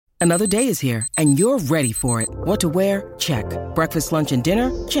Another day is here, and you're ready for it. What to wear? Check. Breakfast, lunch, and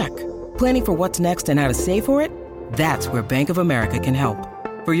dinner? Check. Planning for what's next and how to save for it? That's where Bank of America can help.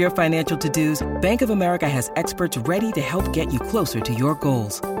 For your financial to-dos, Bank of America has experts ready to help get you closer to your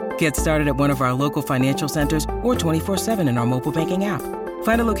goals. Get started at one of our local financial centers or 24/7 in our mobile banking app.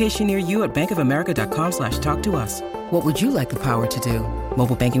 Find a location near you at bankofamerica.com/talktous. What would you like the power to do?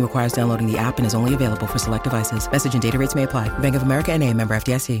 Mobile banking requires downloading the app and is only available for select devices. Message and data rates may apply. Bank of America N.A., member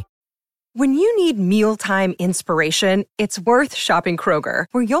FDIC. When you need mealtime inspiration, it's worth shopping Kroger,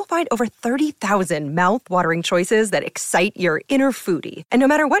 where you'll find over 30,000 mouth-watering choices that excite your inner foodie. And no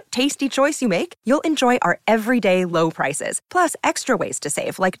matter what tasty choice you make, you'll enjoy our everyday low prices, plus extra ways to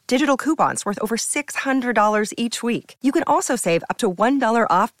save, like digital coupons worth over $600 each week. You can also save up to $1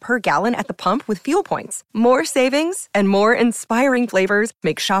 off per gallon at the pump with fuel points. More savings and more inspiring flavors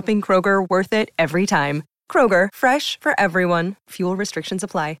make shopping Kroger worth it every time. Kroger, fresh for everyone. Fuel restrictions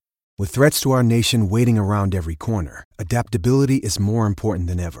apply. With threats to our nation waiting around every corner, adaptability is more important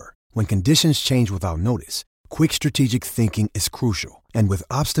than ever. When conditions change without notice, quick strategic thinking is crucial. And with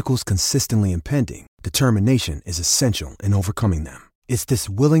obstacles consistently impending, determination is essential in overcoming them. It's this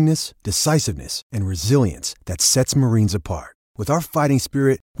willingness, decisiveness, and resilience that sets Marines apart. With our fighting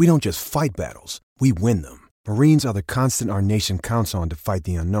spirit, we don't just fight battles, we win them. Marines are the constant our nation counts on to fight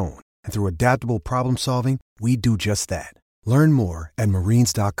the unknown. And through adaptable problem solving, we do just that. Learn more at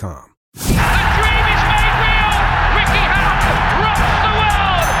marines.com. The dream is made real! Ricky Hatton rocks the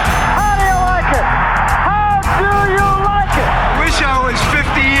world! How do you like it? How do you like it? I wish I was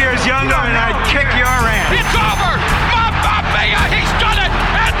 50 years younger and I'd kick your ass. It's over! Mamma Mia! He's done it!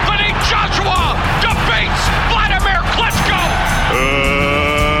 Anthony Joshua defeats Vladimir Klitschko!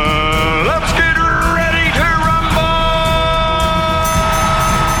 Let's get ready to rumble!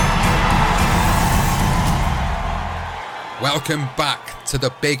 Welcome back to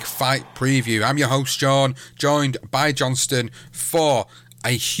the Big Fight Preview. I'm your host, John, joined by Johnston for a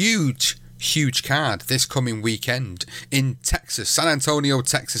huge card this coming weekend in Texas, San Antonio,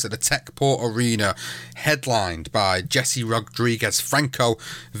 Texas, at the Techport Arena, headlined by Jesse Rodriguez Franco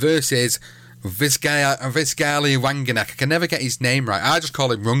versus Vizgali Wanganek. I can never get his name right. I just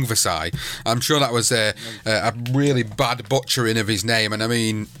call him Rungvisai. I'm sure that was a really bad butchering of his name, and I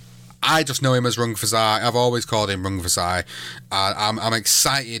mean, I just know him as Rungvisai. I've always called him Rungvisai. I'm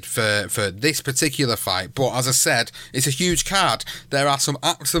excited for this particular fight, but as I said, it's a huge card. There are some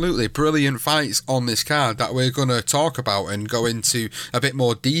absolutely brilliant fights on this card that we're going to talk about and go into a bit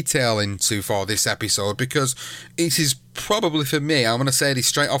more detail into for this episode, because it is probably, for me, I'm going to say this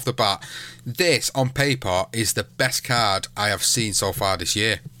straight off the bat, this on paper is the best card I have seen so far this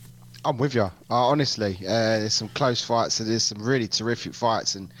year. I'm with you. Honestly, there's some close fights and there's some really terrific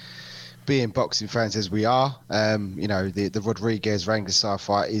fights, and being boxing fans as we are, the Rodriguez Rangasar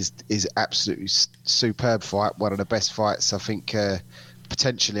fight is absolutely superb fight, one of the best fights I think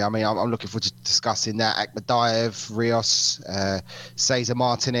potentially. I mean, I'm looking forward to discussing that. Akhmadayev, Rios, Cesar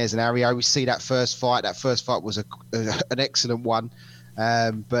Martinez, and Ario. We see that first fight. That first fight was an excellent one.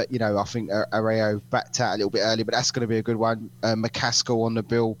 But I think Ario backed out a little bit early, but that's going to be a good one. McCaskill on the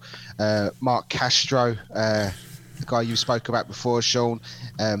bill, Mark Castro, the guy you spoke about before, Sean,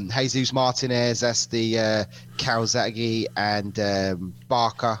 Jesus Martinez, that's the Calzaghe and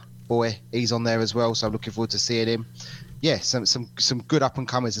Barker boy, he's on there as well, so I'm looking forward to seeing him. Yeah, some good up and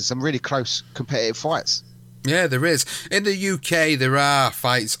comers and some really close competitive fights. Yeah, there is. In the UK, there are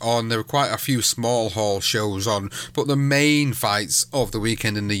fights on. There are quite a few small hall shows on, but the main fights of the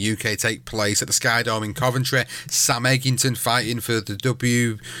weekend in the UK take place at the Sky Dome in Coventry. Sam Eggington fighting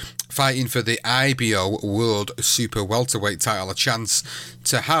for the IBO World Super Welterweight title, a chance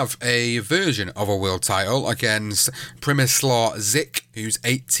to have a version of a world title against Primislav Zik, who's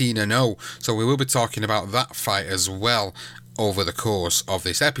 18-0. So we will be talking about that fight as well over the course of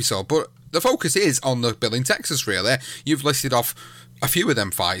this episode. But the focus is on the bill in Texas, really. You've listed off a few of them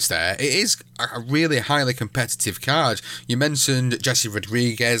fights there. It is a really highly competitive card. You mentioned Jesse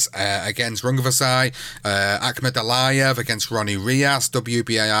Rodriguez against Rungvisai, Akhmadayev against Ronnie Rios,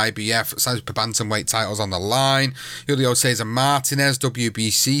 WBA, IBF, super bantamweight titles on the line. Julio Cesar Martinez,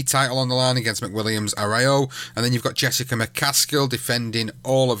 WBC title on the line against McWilliams Arreo. And then you've got Jessica McCaskill defending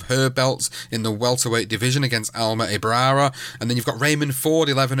all of her belts in the welterweight division against Alma Ibarra. And then you've got Raymond Ford,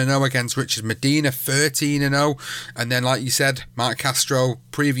 11-0 against Richard Medina, 13-0. And then, like you said, Mark Castro,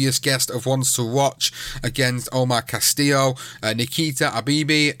 previous guest of Ones to Watch, against Omar Castillo. Nikita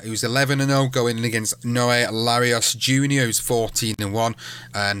Abibi, who's 11-0, going in against Noe Larios Jr., who's 14-1.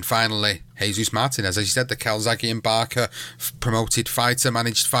 And finally, Jesus Martinez, as you said, the Calzaghe and Barker promoted fighter,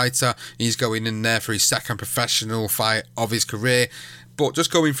 managed fighter. He's going in there for his second professional fight of his career. But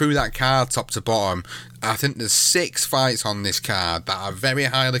just going through that card top to bottom, I think there's 6 fights on this card that are very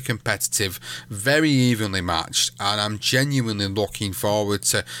highly competitive, very evenly matched, and I'm genuinely looking forward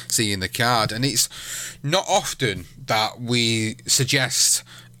to seeing the card. And it's not often that we suggest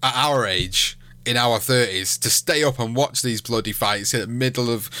at our age, in our 30s, to stay up and watch these bloody fights in the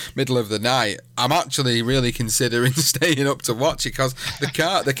middle of the night. I'm actually really considering staying up to watch it, because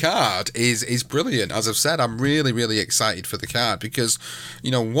the card is brilliant. As I've said, I'm really, really excited for the card, because,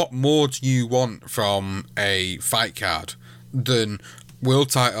 you know, what more do you want from a fight card than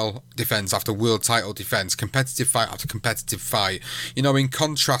world title defence after world title defence, competitive fight after competitive fight? You know, in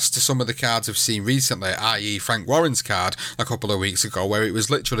contrast to some of the cards I've seen recently, i.e. Frank Warren's card a couple of weeks ago, where it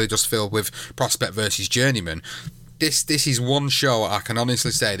was literally just filled with prospect versus journeyman. This is one show I can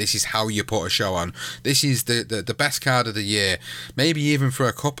honestly say this is how you put a show on. This is the best card of the year, maybe even for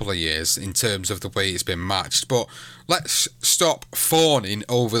a couple of years, in terms of the way it's been matched. But let's stop fawning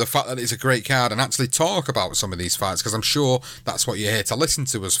over the fact that it's a great card and actually talk about some of these fights, because I'm sure that's what you're here to listen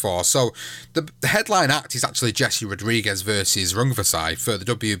to us for. So the headline act is actually Jesse Rodriguez versus Rungvisai for the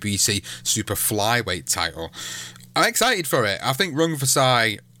WBC Super Flyweight title. I'm excited for it. I think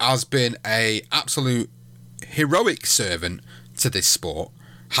Rungvisai has been a absolute heroic servant to this sport.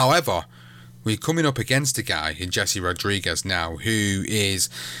 However, we're coming up against a guy in Jesse Rodriguez now who is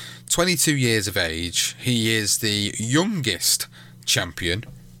 22 years of age. He is the youngest champion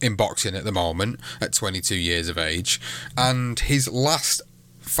in boxing at the moment at 22 years of age, and his last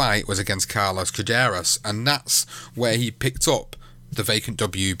fight was against Carlos Caderas, and that's where he picked up the vacant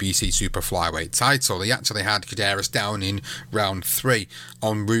WBC Super Flyweight title. He actually had Caderas down in round 3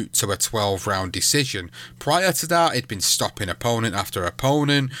 en route to a 12-round decision. Prior to that, he'd been stopping opponent after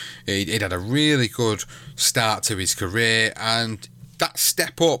opponent. He'd had a really good start to his career, and that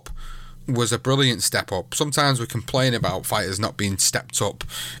step up was a brilliant step up. Sometimes we complain about fighters not being stepped up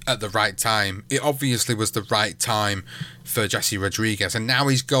at the right time. It obviously was the right time for Jesse Rodriguez, and now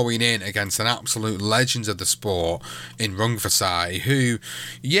he's going in against an absolute legend of the sport in Rungvisai, who,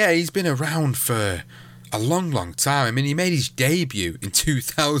 yeah, he's been around for a long time. I mean, he made his debut in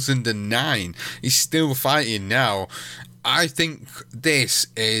 2009. He's still fighting now. I think this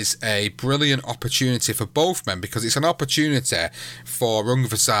is a brilliant opportunity for both men, because it's an opportunity for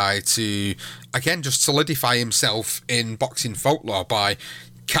Rungvisai to, again, just solidify himself in boxing folklore by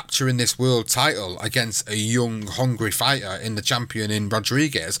capturing this world title against a young, hungry fighter in the champion in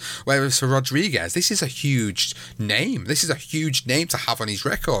Rodriguez. Whereas for Rodriguez, this is a huge name. This is a huge name to have on his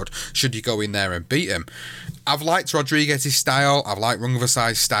record should you go in there and beat him. I've liked Rodriguez's style. I've liked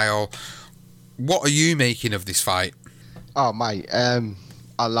Rungvisai's style. What are you making of this fight? Oh, mate,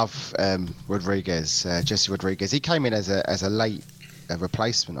 I love Rodriguez, Jesse Rodriguez. He came in as a late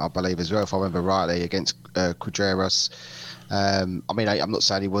replacement, I believe, as well, if I remember rightly, against Caderas. I mean, I'm not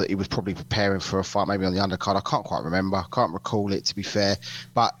saying he was probably preparing for a fight, maybe on the undercard. I can't quite remember. I can't recall it, to be fair.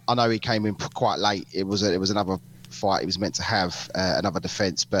 But I know he came in quite late. It was another fight he was meant to have, another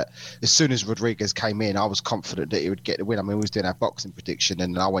defence. But as soon as Rodriguez came in, I was confident that he would get the win. I mean, we was doing our boxing prediction,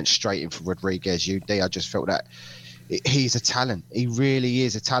 and I went straight in for Rodriguez UD. I just felt that he's a talent. He really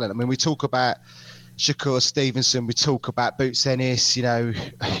is a talent. I mean, we talk about Shakur Stevenson, we talk about Boots Ennis, you know,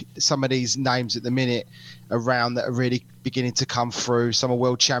 some of these names at the minute around that are really beginning to come through. Some are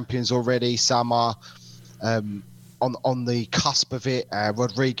world champions already. Some are on the cusp of it.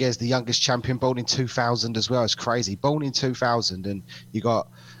 Rodriguez, the youngest champion, born in 2000 as well. It's crazy. Born in 2000, and you got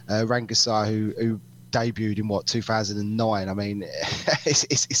Rungvisai who debuted in 2009. I mean,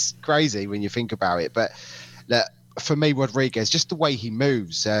 it's crazy when you think about it. But look, for me, Rodriguez, just the way he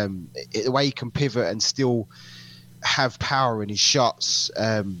moves, the way he can pivot and still have power in his shots.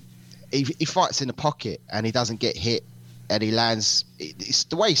 He fights in the pocket and he doesn't get hit, and he lands. It's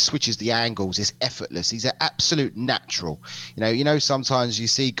the way he switches the angles is effortless. He's an absolute natural. You know, sometimes you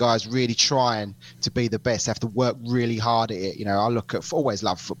see guys really trying to be the best, have to work really hard at it. You know, I always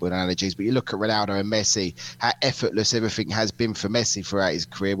love football analogies, but you look at Ronaldo and Messi, how effortless everything has been for Messi throughout his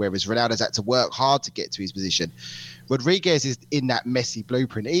career, whereas Ronaldo's had to work hard to get to his position. Rodriguez is in that Messi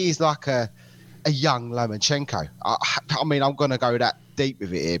blueprint. He's like a young Lomachenko. I mean, I'm going to go that deep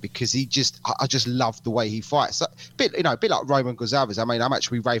with it here, because I just love the way he fights. So, a bit like Roman Gonzalez. I mean, I'm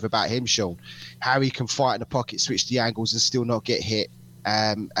actually rave about him, Sean, how he can fight in the pocket, switch the angles and still not get hit.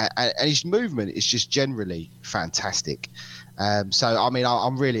 And his movement is just generally fantastic. So, I mean,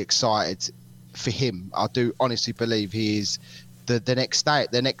 I'm really excited for him. I do honestly believe he is the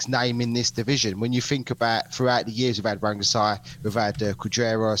next name in this division. When you think about throughout the years, we've had Rungvisai, we've had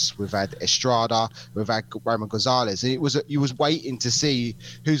Caderas, we've had Estrada, we've had Roman Gonzalez, and you was waiting to see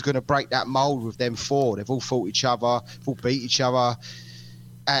who's going to break that mold with them four. They've all fought each other, all beat each other.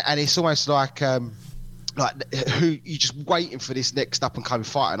 and it's almost like who you're just waiting for this next up and coming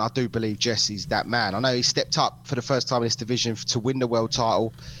fight, and I do believe Jesse's that man. I know he stepped up for the first time in this division to win the world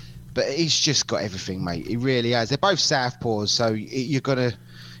title, but he's just got everything, mate. He really has. They're both southpaws, so you're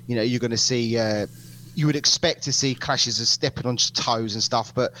gonna see. You would expect to see clashes of stepping on toes and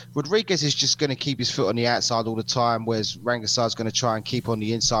stuff, but Rodriguez is just going to keep his foot on the outside all the time, whereas Rangasar's going to try and keep on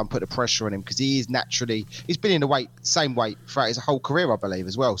the inside and put the pressure on him, because he's been in the same weight throughout his whole career, I believe,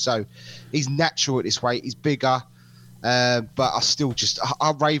 as well. So he's natural at this weight. He's bigger, but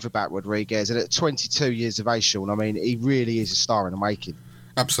I rave about Rodriguez. And at 22 years of age, Sean, I mean, he really is a star in the making.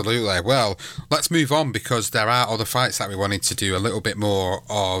 Absolutely. Well, let's move on, because there are other fights that we wanted to do a little bit more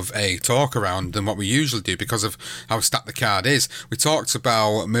of a talk around than what we usually do because of how stacked the card is. We talked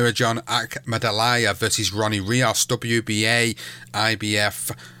about Mirajan Akhmadaliev versus Ronnie Rios, WBA,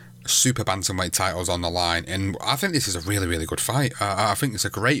 IBF, super bantamweight titles on the line, and I think this is a really, really good fight. I think it's a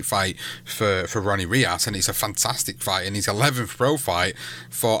great fight for Ronnie Rios, and it's a fantastic fight in his 11th pro fight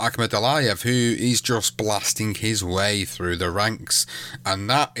for Akhmadaliev, who is just blasting his way through the ranks, and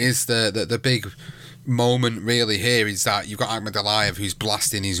that is the big moment really here, is that you've got Akhmadaliev who's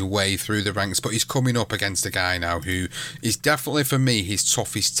blasting his way through the ranks, but he's coming up against a guy now who is definitely, for me, his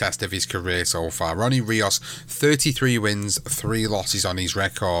toughest test of his career so far. Ronnie Rios, 33 wins, 3 losses on his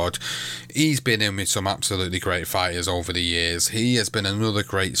record. He's been in with some absolutely great fighters over the years. He has been another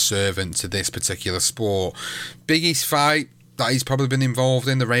great servant to this particular sport. Biggest fight that he's probably been involved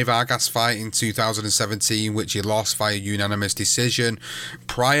in, the Ray Vargas fight in 2017, which he lost via unanimous decision.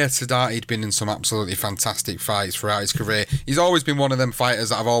 Prior to that, he'd been in some absolutely fantastic fights throughout his career. He's always been one of them fighters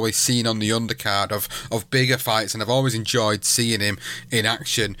that I've always seen on the undercard of bigger fights, and I've always enjoyed seeing him in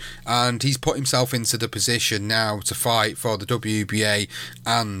action. And he's put himself into the position now to fight for the WBA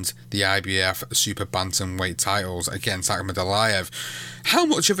and the IBF Super Bantamweight titles against Akhmadaliev. How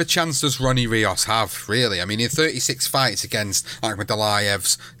much of a chance does Ronnie Rios have, really? I mean, in 36 fights against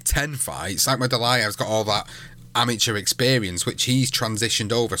Akhmadaliev's 10 fights, Akhmadaliev's got all that amateur experience, which he's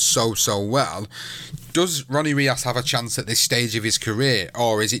transitioned over so well. Does Ronnie Rios have a chance at this stage of his career,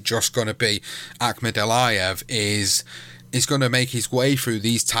 or is it just going to be Akhmadaliev is going to make his way through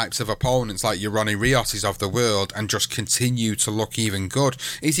these types of opponents like your Ronnie Rioses of the world and just continue to look even good?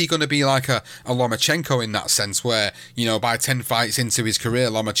 Is he going to be like a Lomachenko in that sense, where, you know, by 10 fights into his career,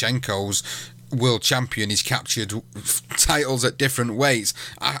 Lomachenko's world champion, he's captured titles at different weights?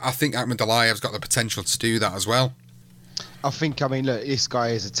 I think Akhmadaliev's got the potential to do that as well. I mean, look, this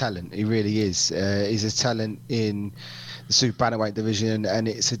guy is a talent. He really is. He's a talent in the super bantamweight division, and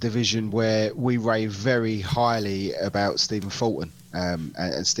it's a division where we rave very highly about Stephen Fulton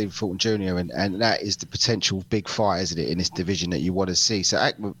and Stephen Fulton Jr. and that is the potential big fight, isn't it, in this division that you want to see. So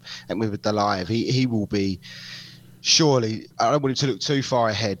Akhmadaliev, he will be. Surely, I don't want him to look too far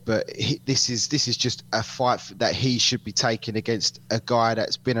ahead, but this is just a fight that he should be taking against a guy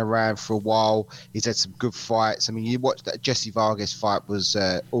that's been around for a while. He's had some good fights. I mean, you watched that Jesse Vargas fight, was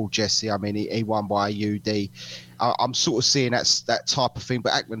all Jesse. I mean, he won by a UD. I'm sort of seeing that type of thing,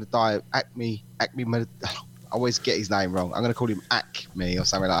 but Akhmadaliev, I always get his name wrong. I'm going to call him Acme or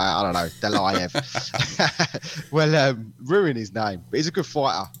something like that. I don't know, Dalayev. Well, ruin his name, but he's a good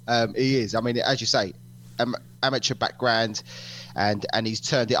fighter. He is. I mean, as you say, amateur background, and he's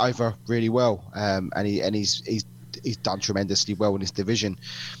turned it over really well, and he's done tremendously well in this division.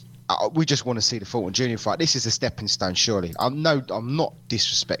 We just want to see the Fulton Jr. fight. This is a stepping stone, surely. I'm not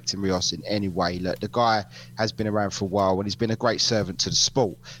disrespecting Rios in any way. Look, the guy has been around for a while, and he's been a great servant to the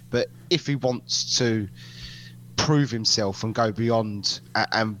sport. But if he wants to prove himself and go beyond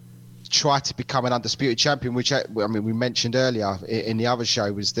and try to become an undisputed champion, which, I mean, we mentioned earlier in the other show,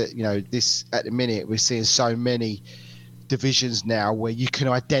 was that, you know, this, at the minute, we're seeing so many divisions now where you can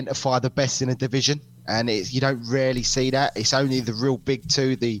identify the best in a division, and you don't rarely see that. It's only the real big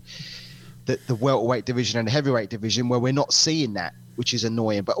two, the welterweight division and the heavyweight division, where we're not seeing that, which is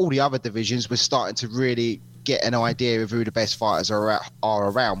annoying. But all the other divisions, we're starting to really get an idea of who the best fighters are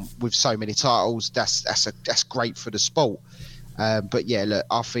around. With so many titles, that's great for the sport. But yeah, look,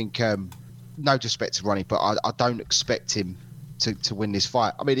 I think no disrespect to Ronnie, but I don't expect him to win this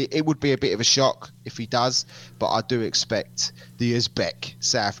fight. I mean, it would be a bit of a shock if he does, but I do expect the Uzbek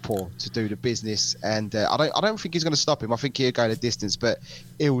southpaw to do the business, and I don't think he's going to stop him. I think he'll go the distance, but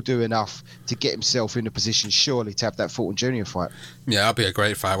he'll do enough to get himself in a position, surely, to have that Fulton Jr. fight. Yeah, that'll be a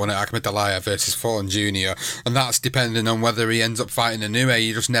great fight, won't it? Akhmadaliev versus Fulton Jr., and that's depending on whether he ends up fighting Inoue.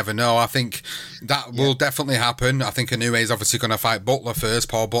 You just never know. I think that will definitely happen. I think Inoue is obviously going to fight Butler first,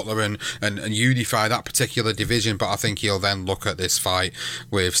 Paul Butler, and unify that particular division, but I think he'll then look at this fight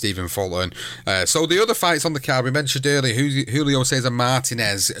with Stephen Fulton So the other fights on the card, we mentioned earlier, Julio Cesar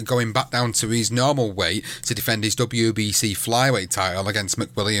Martinez going back down to his normal weight to defend his WBC flyweight title against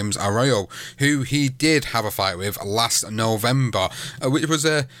McWilliams Arroyo, who he did have a fight with last November, which was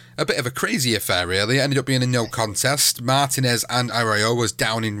a bit of a crazy affair, really. It ended up being a no contest. Martinez and Arroyo was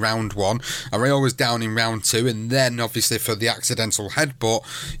down in round 1. Arroyo was down in round 2, and then, obviously, for the accidental headbutt,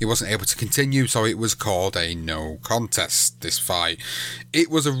 he wasn't able to continue, so it was called a no contest, this fight. It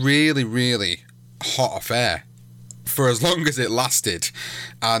was a really, really hot affair for as long as it lasted,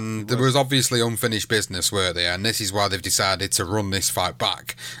 and there was obviously unfinished business, weren't there? And this is why they've decided to run this fight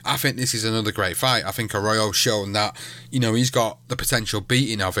back. I think this is another great fight. I think Arroyo's shown that, he's got the potential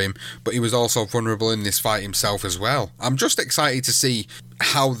beating of him, but he was also vulnerable in this fight himself as well. I'm just excited to see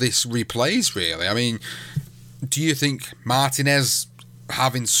how this replays, really. I mean, do you think Martinez,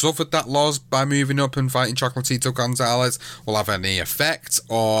 having suffered that loss by moving up and fighting Chocolatito Gonzalez, will have any effect?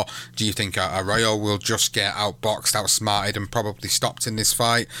 Or do you think Arroyo will just get outboxed, outsmarted, and probably stopped in this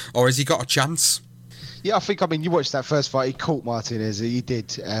fight? Or has he got a chance? Yeah, I mean, you watched that first fight, he caught Martinez, he did.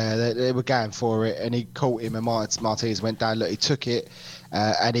 They were going for it, and he caught him, and Martinez went down. Look, he took it,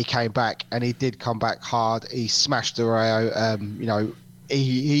 and he came back, and he did come back hard. He smashed Arroyo,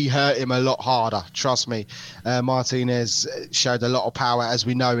 He hurt him a lot harder, trust me. Martinez showed a lot of power, as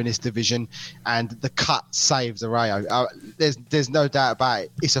we know, in this division, and the cut saved Arroyo. There's no doubt about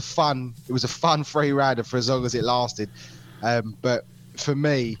it. It was a fun 3-rounder for as long as it lasted. But for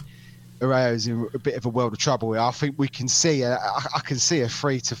me, Arroyo's in a bit of a world of trouble here. I think we can see I can see a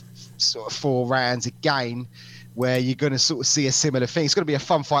 3 to sort of 4 rounds again, where you're going to sort of see a similar thing. It's going to be a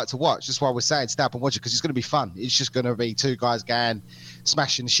fun fight to watch. That's why we're saying snap and watch it, because it's going to be fun. It's just going to be two guys going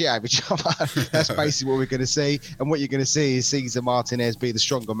smashing the shit out of each other. That's basically what we're going to see. And what you're going to see is Cesar Martinez be the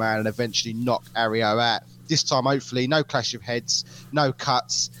stronger man and eventually knock Arroyo out. This time, hopefully, no clash of heads, no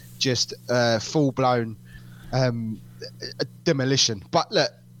cuts, just full-blown demolition. But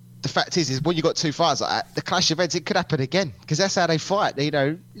look, the fact is when you got two fighters like that, the clash of heads, it could happen again, because that's how they fight.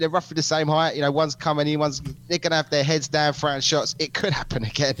 They're roughly the same height. One's coming in, they're going to have their heads down, throwing shots. It could happen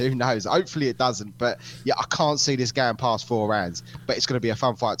again. Who knows? Hopefully it doesn't. But yeah, I can't see this going past 4 rounds. But it's going to be a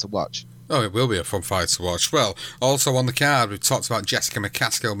fun fight to watch. Oh, it will be a fun fight to watch. Well, also on the card, we've talked about Jessica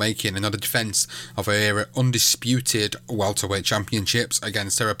McCaskill making another defence of her undisputed welterweight championships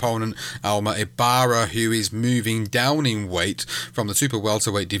against her opponent, Alma Ibarra, who is moving down in weight from the super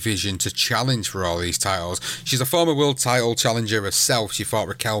welterweight division to challenge for all these titles. She's a former world title challenger herself. She fought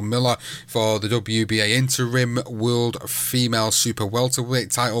Raquel Miller for the WBA interim world female super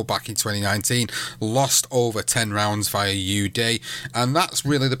welterweight title back in 2019, lost over 10 rounds via UD, and that's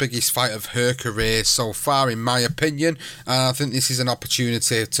really the biggest fight of her career so far, in my opinion. I think this is an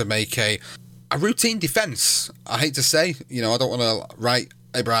opportunity to make a routine defence. I hate to say, I don't want to write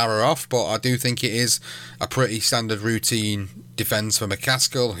Ibarra off, but I do think it is a pretty standard routine defence for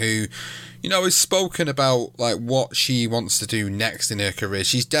McCaskill, who, has spoken about like what she wants to do next in her career.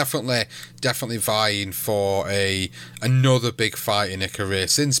 She's definitely vying for another big fight in her career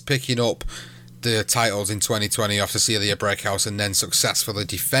since picking up the titles in 2020 after Celia Breakhouse and then successfully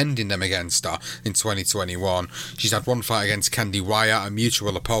defending them against her in 2021. She's had one fight against Candy Wyatt, a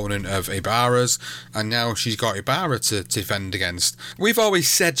mutual opponent of Ibarra's, and now she's got Ibarra to defend against. We've always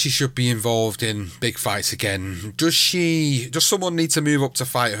said she should be involved in big fights again. Does someone need to move up to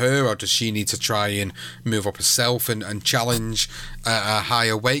fight her, or does she need to try and move up herself and challenge a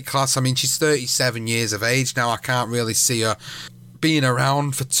higher weight class? I mean, she's 37 years of age now. I can't really see her being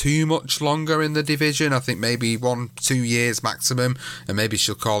around for too much longer in the division. I think maybe 1-2 years maximum, and maybe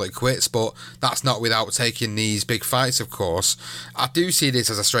she'll call it quits, but that's not without taking these big fights, of course. I do see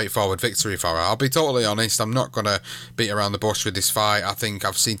this as a straightforward victory for her. I'll be totally honest, I'm not going to beat around the bush with this fight. I think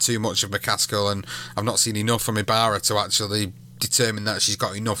I've seen too much of McCaskill, and I've not seen enough from Ibarra to actually determine that she's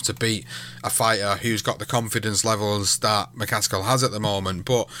got enough to beat a fighter who's got the confidence levels that McCaskill has at the moment.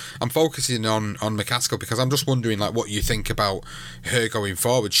 But I'm focusing on McCaskill because I'm just wondering what you think about her going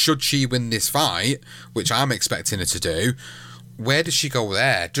forward. Should she win this fight, which I'm expecting her to do, where does she go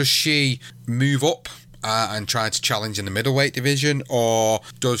there? Does she move up and try to challenge in the middleweight division, or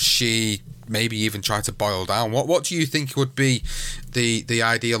does she maybe even try to boil down? What do you think would be the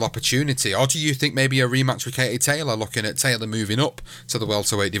ideal opportunity? Or do you think maybe a rematch with Katie Taylor, looking at Taylor moving up to the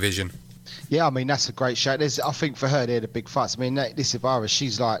welterweight division? Yeah, I mean, that's a great shout. I think for her, they're the big fights. I mean, this Ibarra,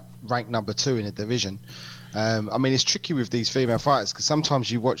 she's ranked number 2 in the division. I mean, it's tricky with these female fighters because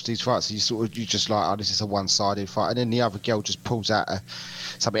sometimes you watch these fights and you just this is a one-sided fight, and then the other girl just pulls out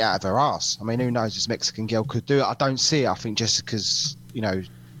something out of her ass. I mean, who knows? This Mexican girl could do it. I don't see it. I think Jessica's,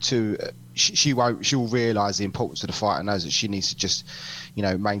 she'll realise the importance of the fight and knows that she needs to just,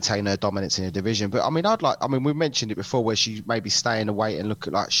 maintain her dominance in the division. But we mentioned it before, where she maybe stay in the weight and look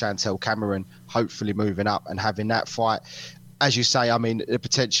at like Chantel Cameron, hopefully moving up and having that fight. As you say, the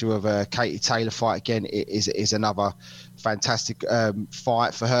potential of a Katie Taylor fight again is another fantastic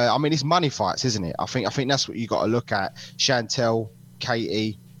fight for her. It's money fights, isn't it? I think that's what you got to look at. Chantel,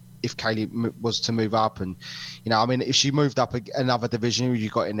 Katie, if Kaylee was to move up, and if she moved up another division, you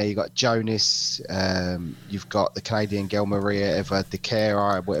got in there, you got Jonas, you've got the Canadian girl Maria Eva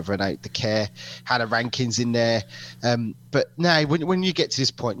DeCare, whatever her name, DeCare, Hannah Rankins in there. But now, when you get to this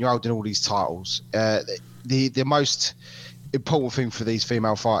point, you're holding all these titles. The most important thing for these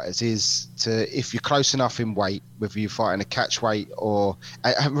female fighters is if you're close enough in weight, whether you're fighting a catch weight or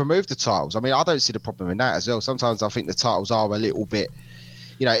and remove the titles. I don't see the problem in that as well. Sometimes I think the titles are a little bit,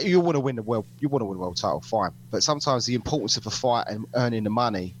 you want to win the world title, fine, but sometimes the importance of a fight and earning the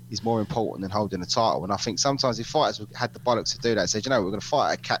money is more important than holding a title. And I think sometimes if fighters had the bollocks to do that, said, we're going to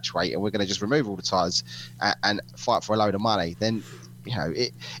fight at a catch weight and we're going to just remove all the titles and fight for a load of money, then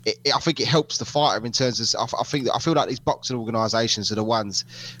I think it helps the fighter in terms of. I feel like these boxing organisations are the ones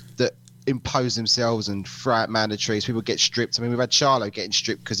that impose themselves and throw out mandatories. People get stripped. We've had Charlo getting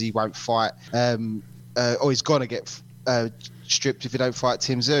stripped because he won't fight, or he's gonna get stripped if he don't fight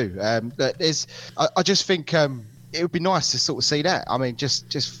Tim Tszyu. I just think it would be nice to sort of see that.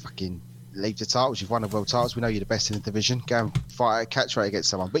 Just fucking leave the titles. You've won the world titles. We know you're the best in the division. Go and fight a catch weight against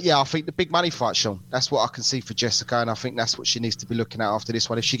someone. But yeah, I think the big money fight, Sean, that's what I can see for Jessica, and I think that's what she needs to be looking at after this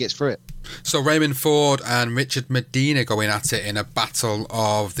one if she gets through it. So Raymond Ford and Richard Medina going at it in a battle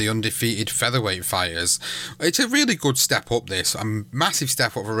of the undefeated featherweight fighters. It's a really good step up, this. A massive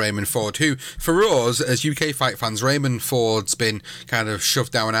step up for Raymond Ford, who, for us, as UK fight fans, Raymond Ford's been kind of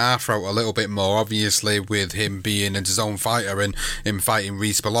shoved down our throat a little bit more, obviously, with him being a DAZN fighter and him fighting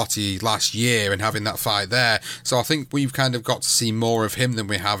Reece Bellotti last year and having that fight there. So I think we've kind of got to see more of him than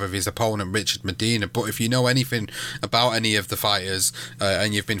we have of his opponent Richard Medina. But if you know anything about any of the fighters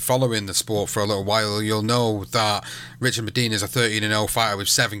and you've been following the sport for a little while, you'll know that Richard Medina is a 13-0 fighter with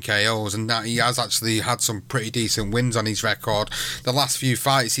 7 KOs, and that he has actually had some pretty decent wins on his record. The last few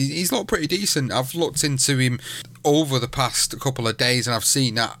fights, he's looked pretty decent. I've looked into him over the past couple of days and I've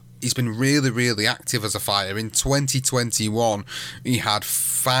seen that he's been really, really active as a fighter. In 2021, he had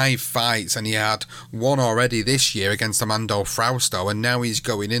 5 fights and he had 1 already this year against Amando Frausto, and now he's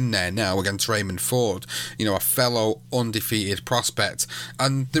going in there now against Raymond Ford, a fellow undefeated prospect.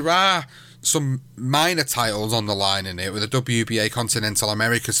 And there are some minor titles on the line in it, with the WBA Continental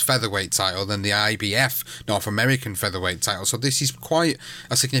Americas featherweight title, then the IBF North American featherweight title. So this is quite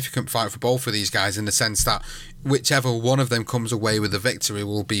a significant fight for both of these guys, in the sense that whichever one of them comes away with the victory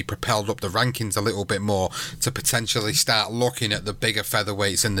will be propelled up the rankings a little bit more to potentially start looking at the bigger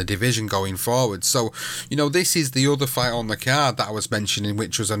featherweights in the division going forward. So, this is the other fight on the card that I was mentioning,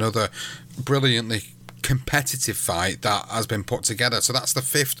 which was another brilliantly competitive fight that has been put together. So that's the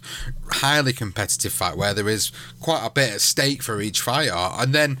 5th highly competitive fight where there is quite a bit at stake for each fighter.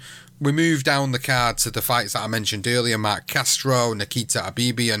 And then we move down the card to the fights that I mentioned earlier. Mark Castro, Nikita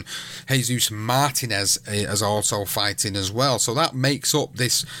Abibi and Jesus Martinez is also fighting as well. So that makes up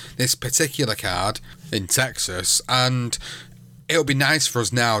this particular card in Texas, and it'll be nice for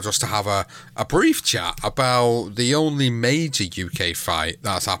us now just to have a brief chat about the only major UK fight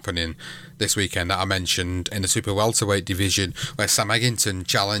that's happening this weekend that I mentioned in the super welterweight division, where Sam Eggington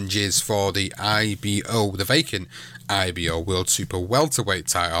challenges for the IBO, the vacant IBO World Super Welterweight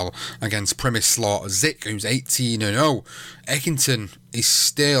title against Przemysław Zik, who's 18-0. Eggington is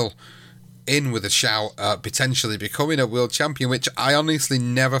still in with a shout at potentially becoming a world champion, which I honestly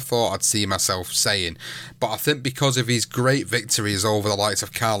never thought I'd see myself saying. But I think because of his great victories over the likes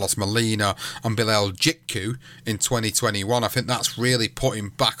of Carlos Molina and Bilal Jitku in 2021, I think that's really put him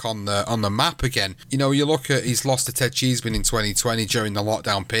back on the map again. You look at his loss to Ted Cheeseman in 2020 during the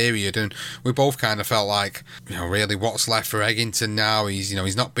lockdown period, and we both kind of felt like, really what's left for Eggington now?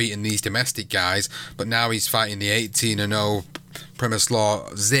 He's not beating these domestic guys, but now he's fighting the 18-0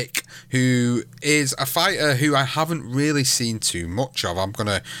 Przemysław Zik, who is a fighter who I haven't really seen too much of. I'm going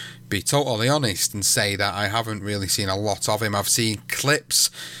to be totally honest and say that I haven't really seen a lot of him. I've seen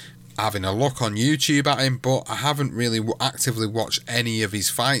clips, having a look on YouTube at him, but I haven't really actively watched any of his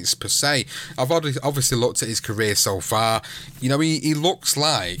fights per se. I've obviously looked at his career so far. He looks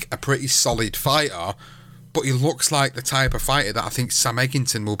like a pretty solid fighter, but he looks like the type of fighter that I think Sam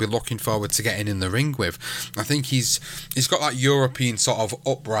Eggington will be looking forward to getting in the ring with. I think he's got that European sort of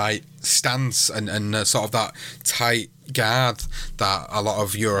upright stance and sort of that tight guard that a lot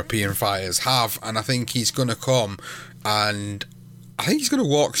of European fighters have, and I think he's going to come and I think he's going to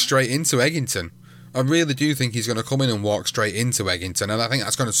walk straight into Eggington. I really do think he's going to come in and walk straight into Eggington, and I think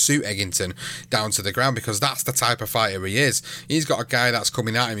that's going to suit Eggington down to the ground, because that's the type of fighter he is. He's got a guy that's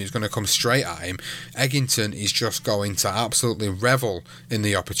coming at him, he's going to come straight at him. Eggington is just going to absolutely revel in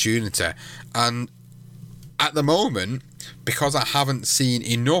the opportunity, and at the moment, because I haven't seen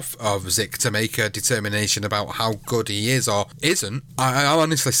enough of Zik to make a determination about how good he is or isn't, I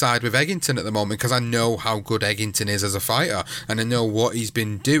honestly side with Eggington at the moment, because I know how good Eggington is as a fighter, and I know what he's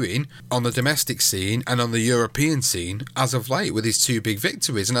been doing on the domestic scene and on the European scene as of late with his 2 big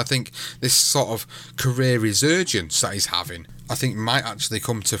victories. And I think this sort of career resurgence that he's having, I think might actually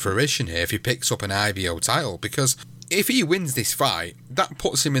come to fruition here if he picks up an IBO title, because if he wins this fight, that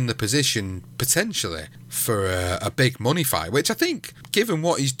puts him in the position potentially for a big money fight, which I think, given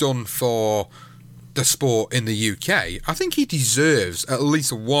what he's done for the sport in the UK, I think he deserves at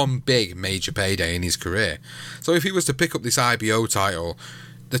least one big major payday in his career. So if he was to pick up this IBO title,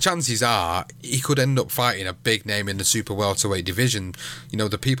 the chances are he could end up fighting a big name in the super welterweight division. You know,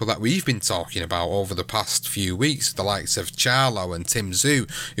 the people that we've been talking about over the past few weeks, the likes of Charlo and Tim Tszyu,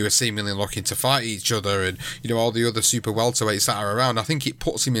 who are seemingly looking to fight each other, and, you know, all the other super welterweights that are around. I think it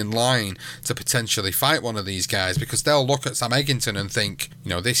puts him in line to potentially fight one of these guys, because they'll look at Sam Eggington and think,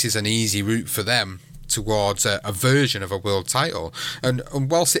 you know, this is an easy route for them towards a version of a world title. And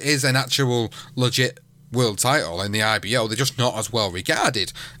whilst it is an actual legit world title in the IBO, they're just not as well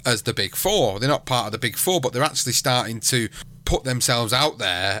regarded as the Big Four. They're not part of the Big Four, but they're actually starting to put themselves out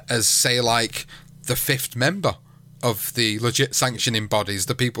there as, say, like the 5th member of the legit sanctioning bodies,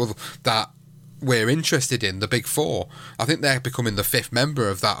 the people that we're interested in, the Big Four. I think they're becoming the 5th member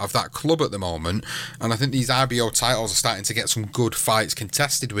of that club at the moment, and I think these IBO titles are starting to get some good fights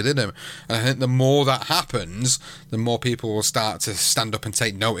contested within them. And I think the more that happens, the more people will start to stand up and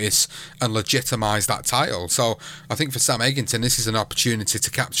take notice and legitimise that title. So I think for Sam Eggington, this is an opportunity to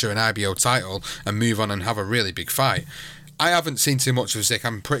capture an IBO title and move on and have a really big fight. I haven't seen too much of Zik.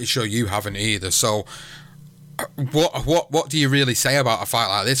 I'm pretty sure you haven't either. So What do you really say about a fight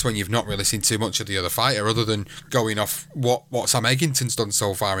like this when you've not really seen too much of the other fighter, other than going off what Sam Eggington's done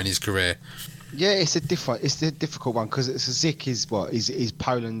so far in his career? Yeah, it's a difficult one, because Zik is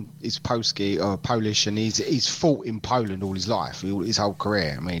Poland, is Polski or Polish, and he's fought in Poland all his life, his whole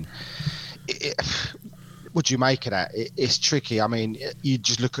career. I mean, what do you make of that? It's tricky. I mean, you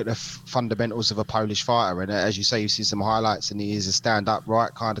just look at the fundamentals of a Polish fighter, and as you say, you see some highlights, and he is a stand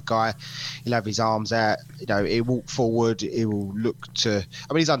upright kind of guy. He'll have his arms out, you know, he'll walk forward, he will look to,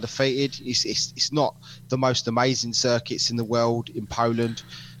 I mean, he's undefeated. It's not the most amazing circuits in the world in Poland.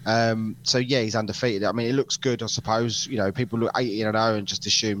 So yeah, he's undefeated. I mean, it looks good, I suppose. You know, people look 18-0 and just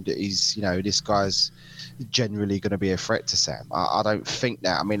assume that he's, you know, this guy's generally going to be a threat to Sam. I don't think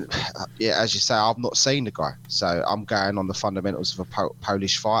that. I mean, yeah, as you say, I've not seen the guy, so I'm going on the fundamentals of a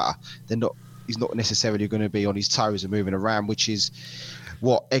Polish fighter. He's not necessarily going to be on his toes and moving around, which is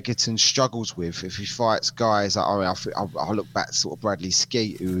what Eggington struggles with. If he fights guys, I look back to sort of Bradley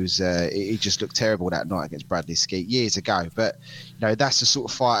Skeet, he just looked terrible that night against Bradley Skeet years ago. But you know, that's the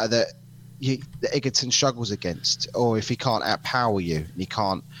sort of fighter that Eggington struggles against. Or if he can't outpower you, he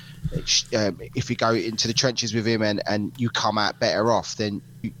can't. If you go into the trenches with him and you come out better off, then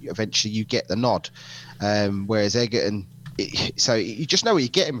eventually you get the nod. Whereas Eggington, so you just know what you're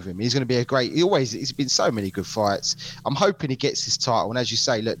getting with him. He's going to be a great. He's been so many good fights. I'm hoping he gets his title. And as you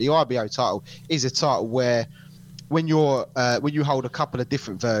say, look, the IBO title is a title where when you hold a couple of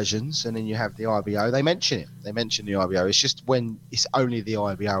different versions and then you have the IBO, they mention it. They mention the IBO. It's just when it's only the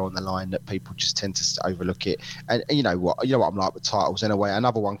IBO on the line that people just tend to overlook it. And you know what I'm like with titles. Anyway,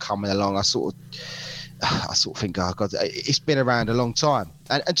 another one coming along, I sort of think, oh God, it's been around a long time.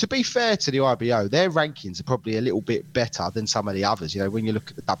 And to be fair to the IBO, their rankings are probably a little bit better than some of the others. You know, when you look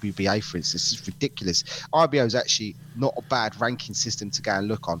at the WBA, for instance, it's ridiculous. IBO is actually not a bad ranking system to go and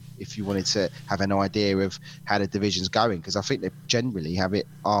look on if you wanted to have an idea of how the division's going, because I think they generally have it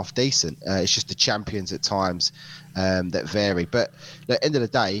half decent. It's just the champions at times that vary. But at the end of the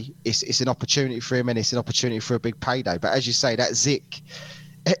day, it's an opportunity for him, and it's an opportunity for a big payday. But as you say, that Zik,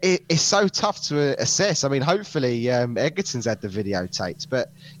 it's so tough to assess. I mean, hopefully Eggington's had the videotapes,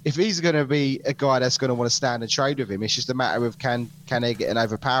 but if he's going to be a guy that's going to want to stand and trade with him, it's just a matter of can Eggington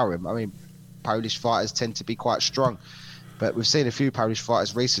overpower him. I mean, Polish fighters tend to be quite strong, but we've seen a few Polish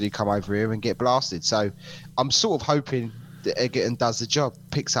fighters recently come over here and get blasted. So I'm sort of hoping that Eggington does the job,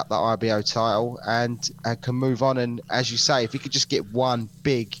 picks up that IBO title and can move on. And as you say, if he could just get one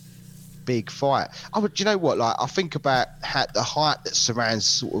big big fight. Do you know what? Like, I think about the hype that surrounds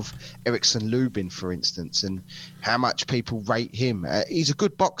sort of Erickson Lubin, for instance, and how much people rate him. He's a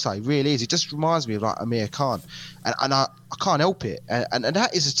good boxer, he really is. He just reminds me of like Amir Khan, and I can't help it. And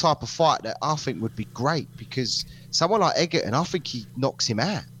that is a type of fight that I think would be great, because someone like Egerton, I think he knocks him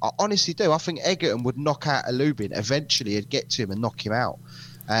out. I honestly do. I think Egerton would knock out a Lubin. Eventually, he'd get to him and knock him out.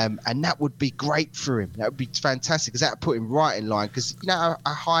 And that would be great for him. That would be fantastic, because that would put him right in line, because you know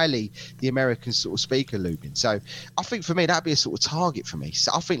how highly the Americans sort of speak of Lubin. So I think for me, that'd be a sort of target for me. So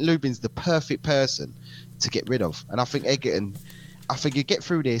I think Lubin's the perfect person to get rid of. And I think Egerton, I think you get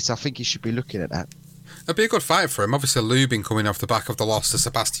through this, I think you should be looking at that. It'd be a good fight for him. Obviously, Lubin coming off the back of the loss to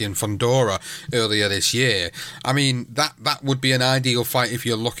Sebastian Fundora earlier this year. I mean, that would be an ideal fight if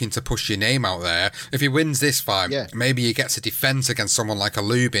you're looking to push your name out there. If he wins this fight, maybe he gets a defence against someone like a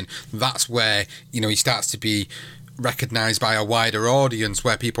Lubin. That's where, you know, he starts to be recognised by a wider audience,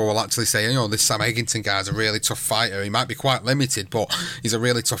 where people will actually say, you know, this Sam Eggington guy's a really tough fighter. He might be quite limited, but he's a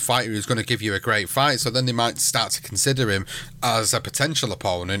really tough fighter who's going to give you a great fight. So then they might start to consider him as a potential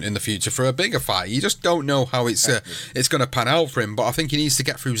opponent in the future for a bigger fight. You just don't know how it's going to pan out for him. But I think he needs to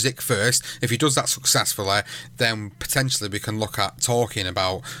get through Zik first. If he does that successfully, then potentially we can look at talking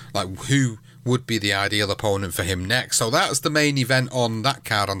about like who would be the ideal opponent for him next. So that's the main event on that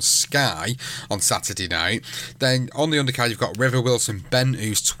card on Sky on Saturday night. Then on the undercard, you've got River Wilson Bent,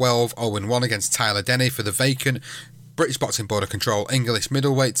 who's 12-0-1 against Tyler Denny for the vacant British Boxing Board of Control English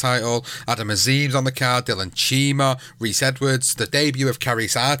middleweight title. Adam Azim's on the card, Dylan Chima, Reese Edwards, the debut of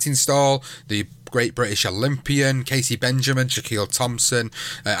Caris Artinstall, the Great British Olympian, Casey Benjamin, Shaquille Thompson,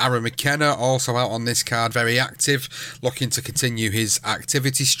 Aaron McKenna also out on this card, very active, looking to continue his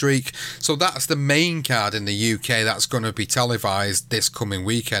activity streak. So that's the main card in the UK that's going to be televised this coming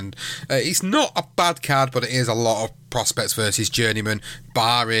weekend. It's not a bad card, but it is a lot of prospects versus journeyman,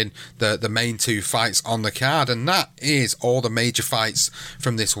 barring the main two fights on the card, and that is all the major fights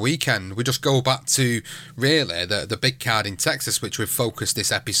from this weekend. We just go back to really the big card in Texas, which we've focused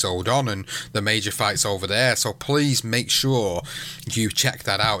this episode on, and the major fights over there. So please make sure you check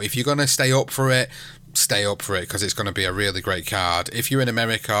that out. If you're going to stay up for it, because it's going to be a really great card. If you're in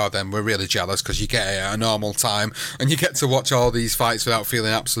America, then we're really jealous, because you get it at a normal time and you get to watch all these fights without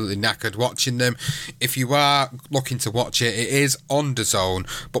feeling absolutely knackered watching them. If you are looking to watch it, it is on DAZN,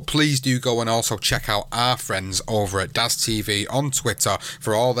 but please do go and also check out our friends over at Daz TV on Twitter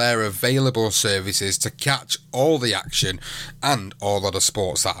for all their available services to catch all the action and all other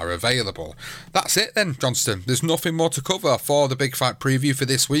sports that are available. That's it then, Johnston. There's nothing more to cover for the big fight preview for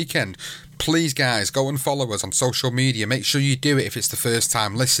this weekend. Please, guys, go and follow us on social media. Make sure you do it if it's the first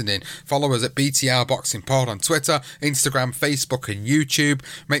time listening. Follow us at BTR Boxing Pod on Twitter, Instagram, Facebook and YouTube.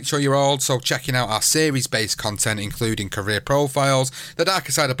 Make sure you're also checking out our series-based content, including career profiles, the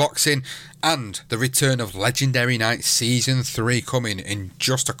darker side of boxing, and the return of Legendary Night Season 3 coming in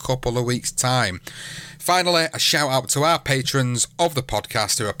just a couple of weeks' time. Finally, a shout out to our patrons of the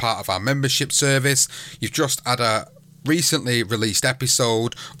podcast who are part of our membership service. You've just had a recently released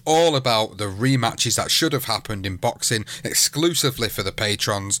episode all about the rematches that should have happened in boxing exclusively for the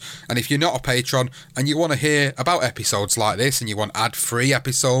patrons. And if you're not a patron and you want to hear about episodes like this and you want ad-free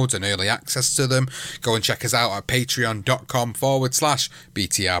episodes and early access to them, go and check us out at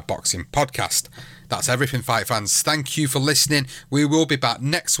patreon.com/BTR Boxing Podcast. That's everything, fight fans. Thank you for listening. We will be back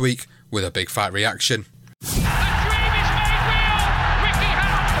next week with a big fight reaction.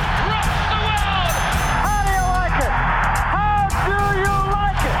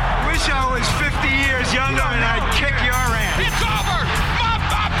 Younger and I'd kick your ass. It's over!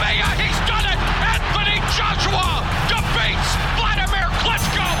 Mamma mia! He's done it! Anthony Joshua defeats Vladimir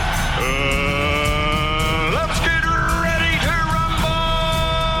Klitschko! Let's get ready to rumble!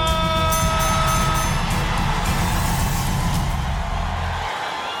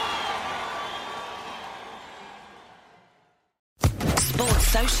 Sports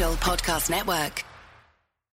Social Podcast Network.